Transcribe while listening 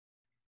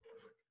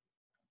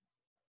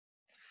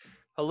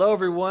Hello,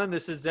 everyone.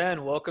 This is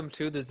Zen. Welcome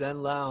to the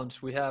Zen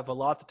Lounge. We have a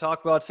lot to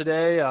talk about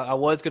today. I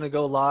was going to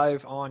go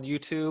live on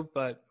YouTube,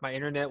 but my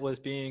internet was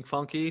being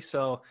funky.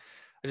 So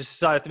I just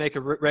decided to make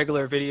a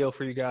regular video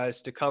for you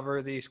guys to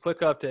cover these quick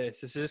updates.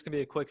 This is just going to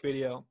be a quick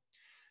video.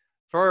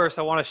 First,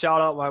 I want to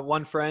shout out my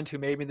one friend who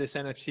made me this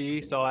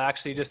NFT. So I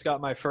actually just got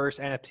my first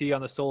NFT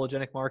on the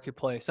Sologenic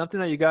Marketplace. Something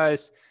that you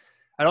guys,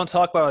 I don't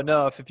talk about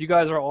enough. If you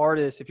guys are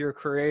artists, if you're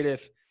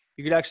creative,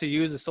 you could actually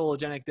use the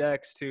Sologenic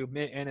DEX to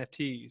mint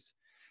NFTs.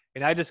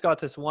 And I just got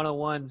this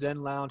 101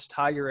 Zen Lounge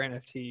Tiger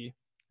NFT.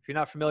 If you're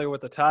not familiar with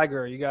the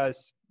Tiger, you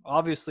guys,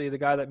 obviously the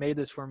guy that made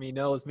this for me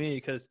knows me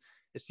because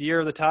it's the year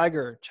of the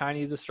Tiger,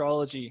 Chinese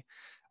astrology,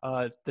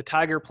 the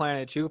Tiger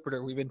planet,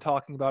 Jupiter. We've been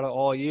talking about it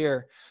all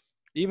year.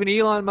 Even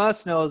Elon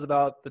Musk knows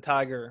about the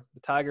Tiger.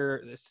 The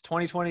Tiger, it's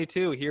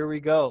 2022. Here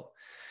we go.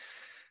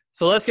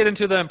 So let's get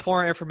into the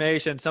important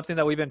information. Something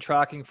that we've been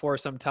tracking for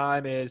some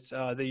time is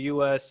the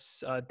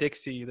U.S.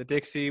 Dixie. The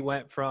Dixie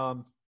went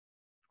from,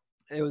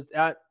 it was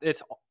at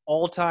its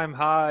all-time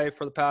high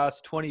for the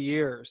past 20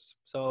 years.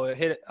 So it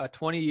hit a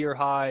 20-year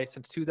high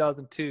since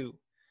 2002,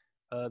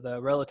 the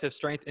relative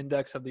strength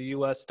index of the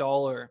U.S.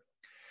 dollar.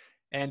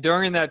 And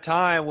during that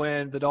time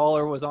when the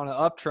dollar was on an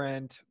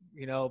uptrend,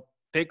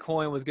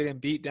 Bitcoin was getting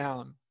beat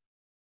down.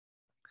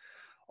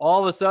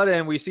 All of a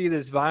sudden, we see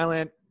this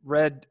violent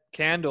red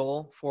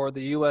candle for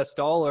the U.S.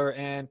 dollar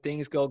and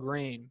things go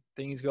green.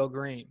 Things go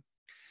green.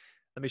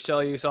 Let me show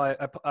you. So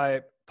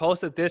I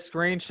posted this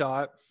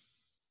screenshot.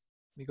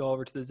 Let me go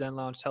over to the Zen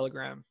Lounge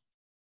Telegram.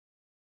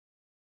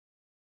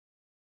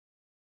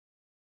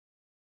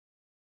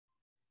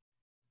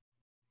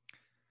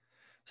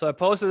 So I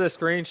posted a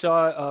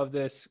screenshot of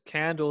this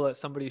candle that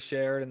somebody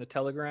shared in the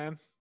Telegram.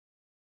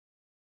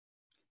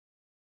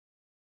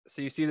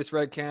 So you see this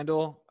red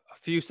candle. A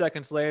few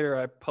seconds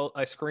later,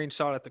 I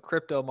screenshot at the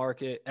crypto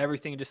market.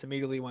 Everything just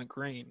immediately went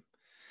green.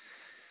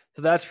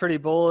 So that's pretty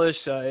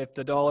bullish. If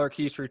the dollar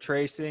keeps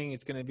retracing,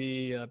 it's going to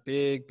be a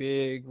big,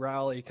 big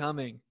rally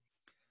coming.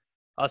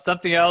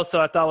 Something else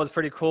that I thought was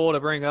pretty cool to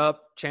bring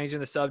up, changing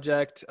the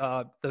subject,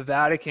 the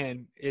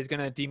Vatican is going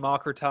to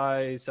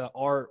democratize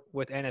art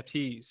with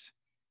NFTs.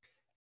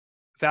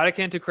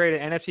 Vatican to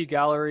create an NFT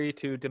gallery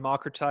to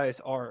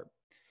democratize art.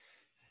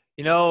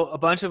 A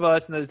bunch of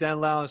us in the Zen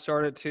Lounge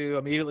started to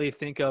immediately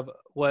think of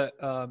what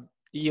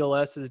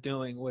ELS is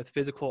doing with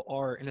physical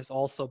art, and it's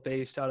also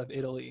based out of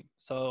Italy.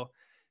 So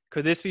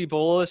could this be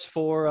bullish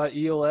for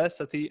ELS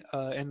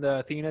and the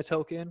Athena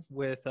token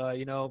with,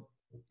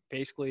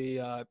 basically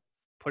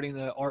putting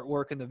the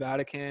artwork in the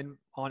Vatican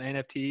on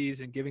NFTs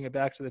and giving it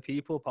back to the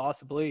people?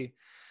 Possibly.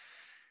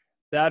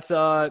 That's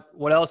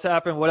what else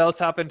happened. What else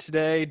happened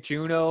today?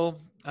 Juno,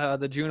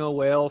 the Juno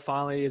whale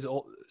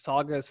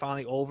saga is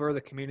finally over.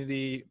 The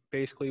community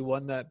basically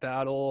won that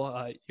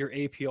battle. Your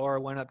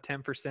APR went up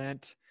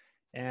 10%,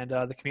 and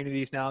the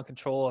community is now in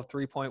control of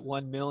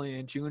 3.1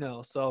 million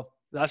Juno. So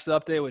that's the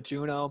update with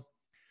Juno.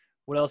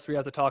 What else do we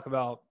have to talk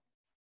about?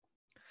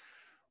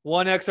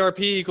 1 XRP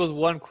equals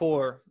 1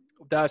 core.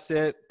 That's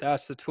it.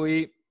 That's the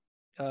tweet.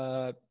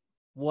 1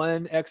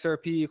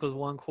 XRP equals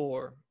 1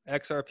 core.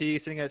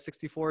 XRP sitting at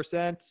 64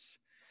 cents.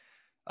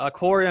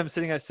 Corium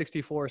sitting at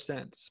 64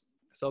 cents.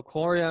 So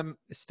Corium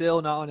is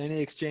still not on any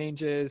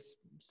exchanges.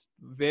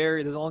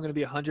 There's only going to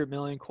be 100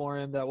 million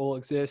Corium that will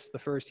exist the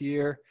first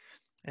year.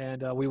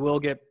 And we will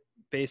get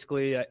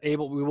basically we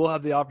will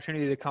have the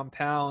opportunity to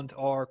compound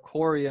our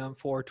Corium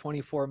for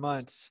 24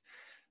 months.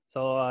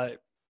 So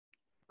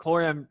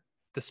Corium,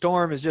 the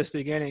storm is just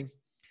beginning.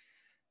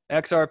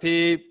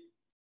 XRP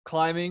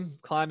climbing.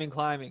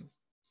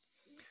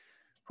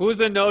 Who's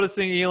been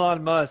noticing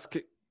Elon Musk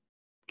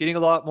getting a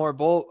lot more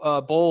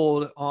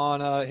bold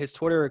on his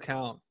Twitter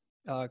account,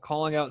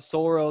 calling out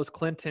Soros,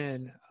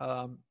 Clinton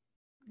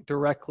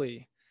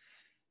directly?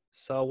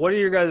 So what are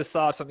your guys'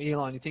 thoughts on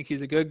Elon? Do you think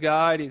he's a good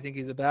guy? Do you think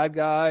he's a bad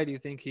guy? Do you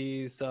think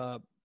he's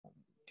can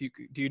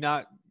you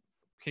not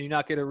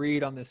get a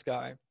read on this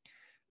guy?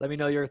 Let me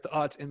know your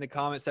thoughts in the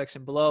comment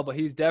section below. But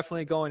he's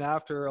definitely going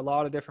after a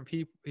lot of different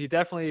people. He's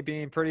definitely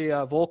being pretty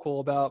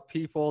vocal about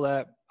people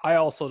that I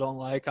also don't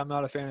like. I'm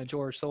not a fan of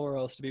George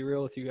Soros, to be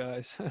real with you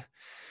guys.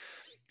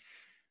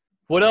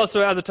 What else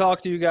do I have to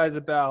talk to you guys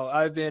about?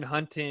 I've been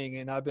hunting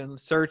and I've been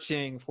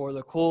searching for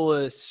the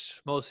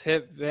coolest, most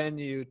hip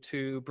venue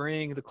to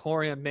bring the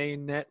Corium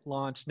mainnet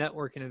launch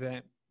networking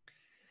event.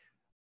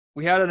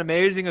 We had an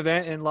amazing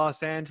event in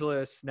Los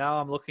Angeles. Now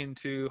I'm looking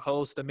to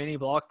host a mini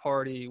block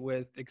party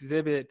with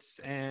exhibits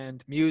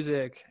and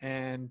music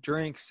and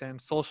drinks and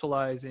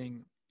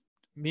socializing.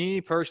 Me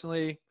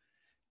personally,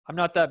 I'm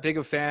not that big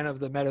a fan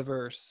of the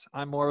metaverse.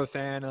 I'm more of a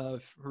fan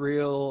of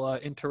real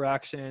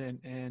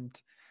interaction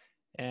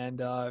and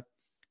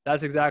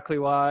that's exactly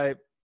why,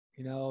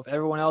 if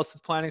everyone else is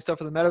planning stuff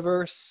for the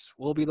metaverse,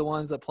 we'll be the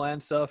ones that plan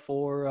stuff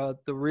for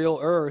the real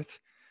earth.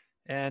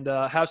 And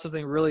have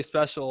something really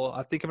special.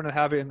 I think I'm going to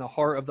have it in the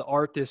heart of the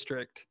art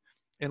district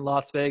in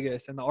Las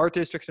Vegas. And the art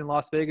district in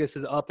Las Vegas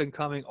is up and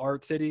coming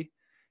art city.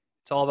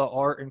 It's all about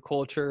art and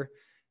culture.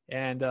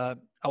 And I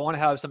want to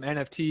have some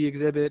NFT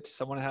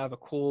exhibits. I want to have a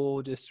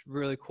cool, just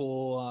really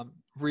cool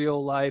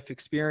real life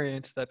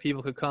experience that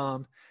people could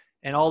come,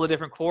 and all the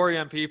different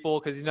Quorum people,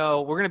 because you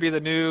know we're going to be the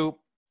new,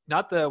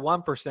 not the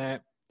 1%,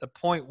 the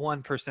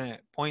 0.1%,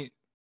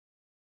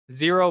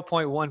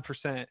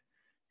 0.1%,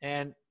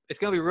 and it's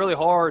going to be really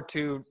hard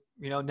to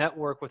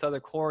network with other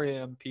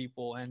Quorum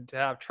people and to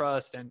have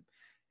trust, and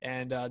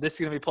this is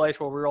going to be a place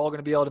where we're all going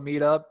to be able to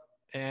meet up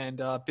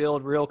and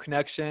build real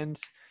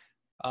connections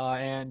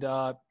and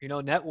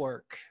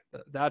network.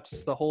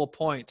 That's the whole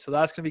point. So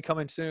that's going to be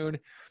coming soon.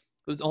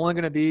 There's only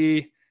going to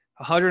be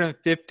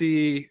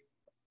 150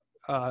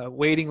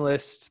 waiting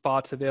list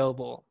spots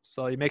available.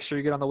 So you make sure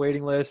you get on the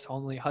waiting list.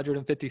 Only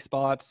 150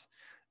 spots.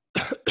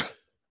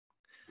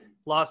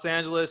 Los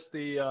Angeles,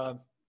 the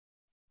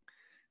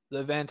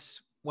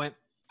events went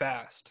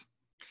fast.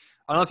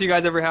 I don't know if you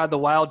guys ever had the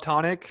Wild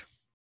Tonic,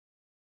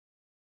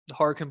 the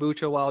hard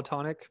kombucha Wild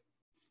Tonic.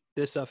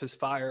 This stuff is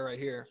fire right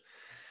here.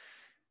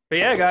 But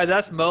yeah, guys,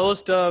 that's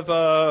most of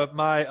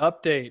my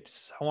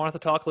updates. I wanted to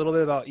talk a little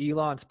bit about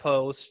Elon's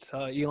post.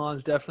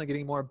 Elon's definitely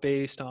getting more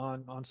based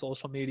on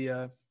social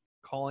media,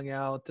 calling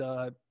out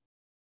a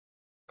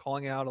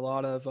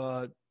lot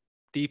of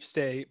deep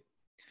state.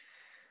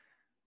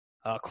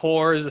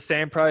 Core is the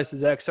same price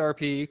as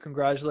XRP.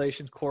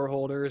 Congratulations, Core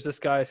holders. This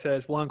guy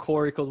says 1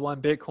 Core equals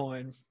 1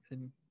 Bitcoin.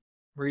 And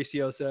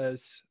Mauricio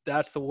says,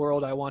 that's the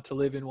world I want to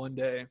live in one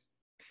day.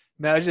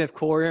 Imagine if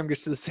Quorum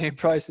gets to the same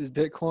price as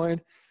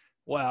Bitcoin.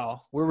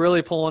 Wow, we're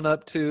really pulling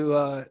up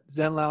to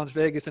Zen Lounge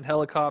Vegas in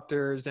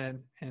helicopters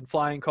and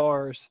flying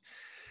cars.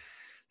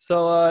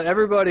 So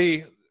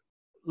everybody,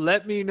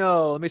 let me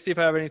know. Let me see if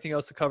I have anything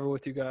else to cover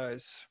with you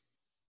guys.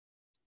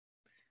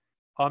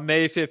 On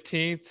May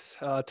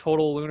 15th,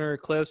 total lunar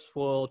eclipse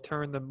will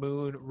turn the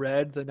moon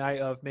red the night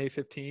of May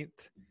 15th.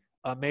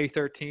 May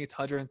 13th,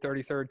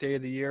 133rd day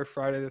of the year,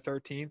 Friday the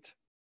 13th.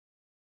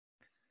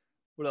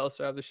 What else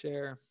do I have to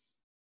share?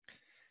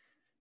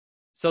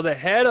 So the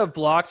head of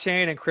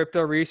blockchain and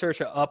crypto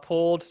research at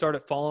Uphold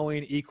started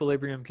following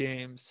Equilibrium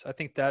Games. I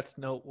think that's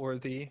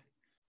noteworthy.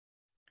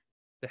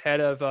 The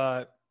head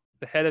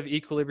of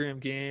Equilibrium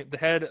Game, the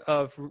head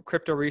of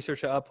crypto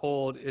research at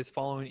Uphold is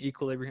following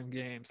Equilibrium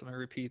Games. Let me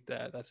repeat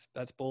that.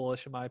 That's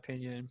bullish in my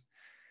opinion.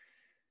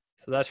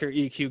 So that's your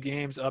EQ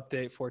Games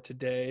update for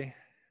today.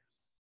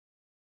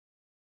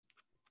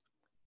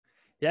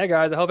 Yeah,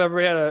 guys, I hope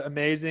everybody had an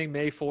amazing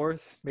May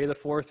 4th. May the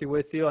 4th be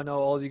with you. I know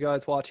all of you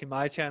guys watching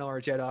my channel are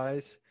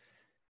Jedis.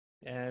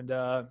 And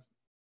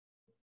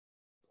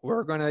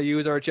we're going to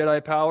use our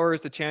Jedi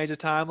powers to change the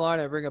timeline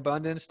and bring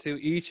abundance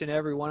to each and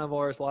every one of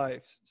our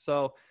lives.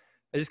 So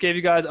I just gave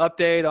you guys an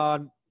update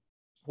on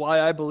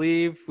why I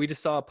believe we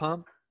just saw a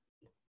pump.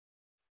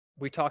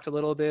 We talked a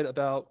little bit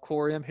about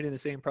Quorum hitting the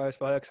same price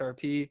by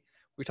XRP.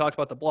 We talked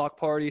about the block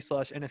party /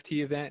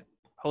 NFT event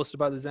hosted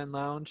by the Zen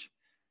Lounge.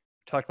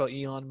 Talked about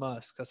Elon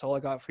Musk. That's all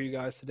I got for you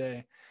guys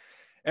today.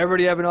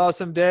 Everybody have an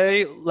awesome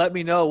day. Let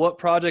me know what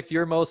project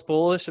you're most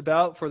bullish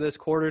about for this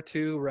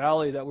Q2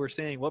 rally that we're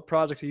seeing. What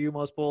project are you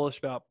most bullish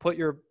about? Put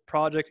your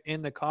project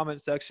in the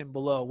comment section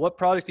below. What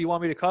project do you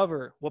want me to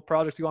cover? What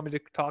project do you want me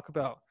to talk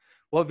about?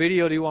 What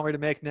video do you want me to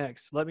make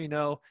next? Let me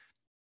know.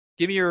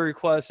 Give me your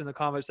request in the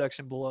comment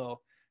section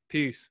below.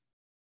 Peace.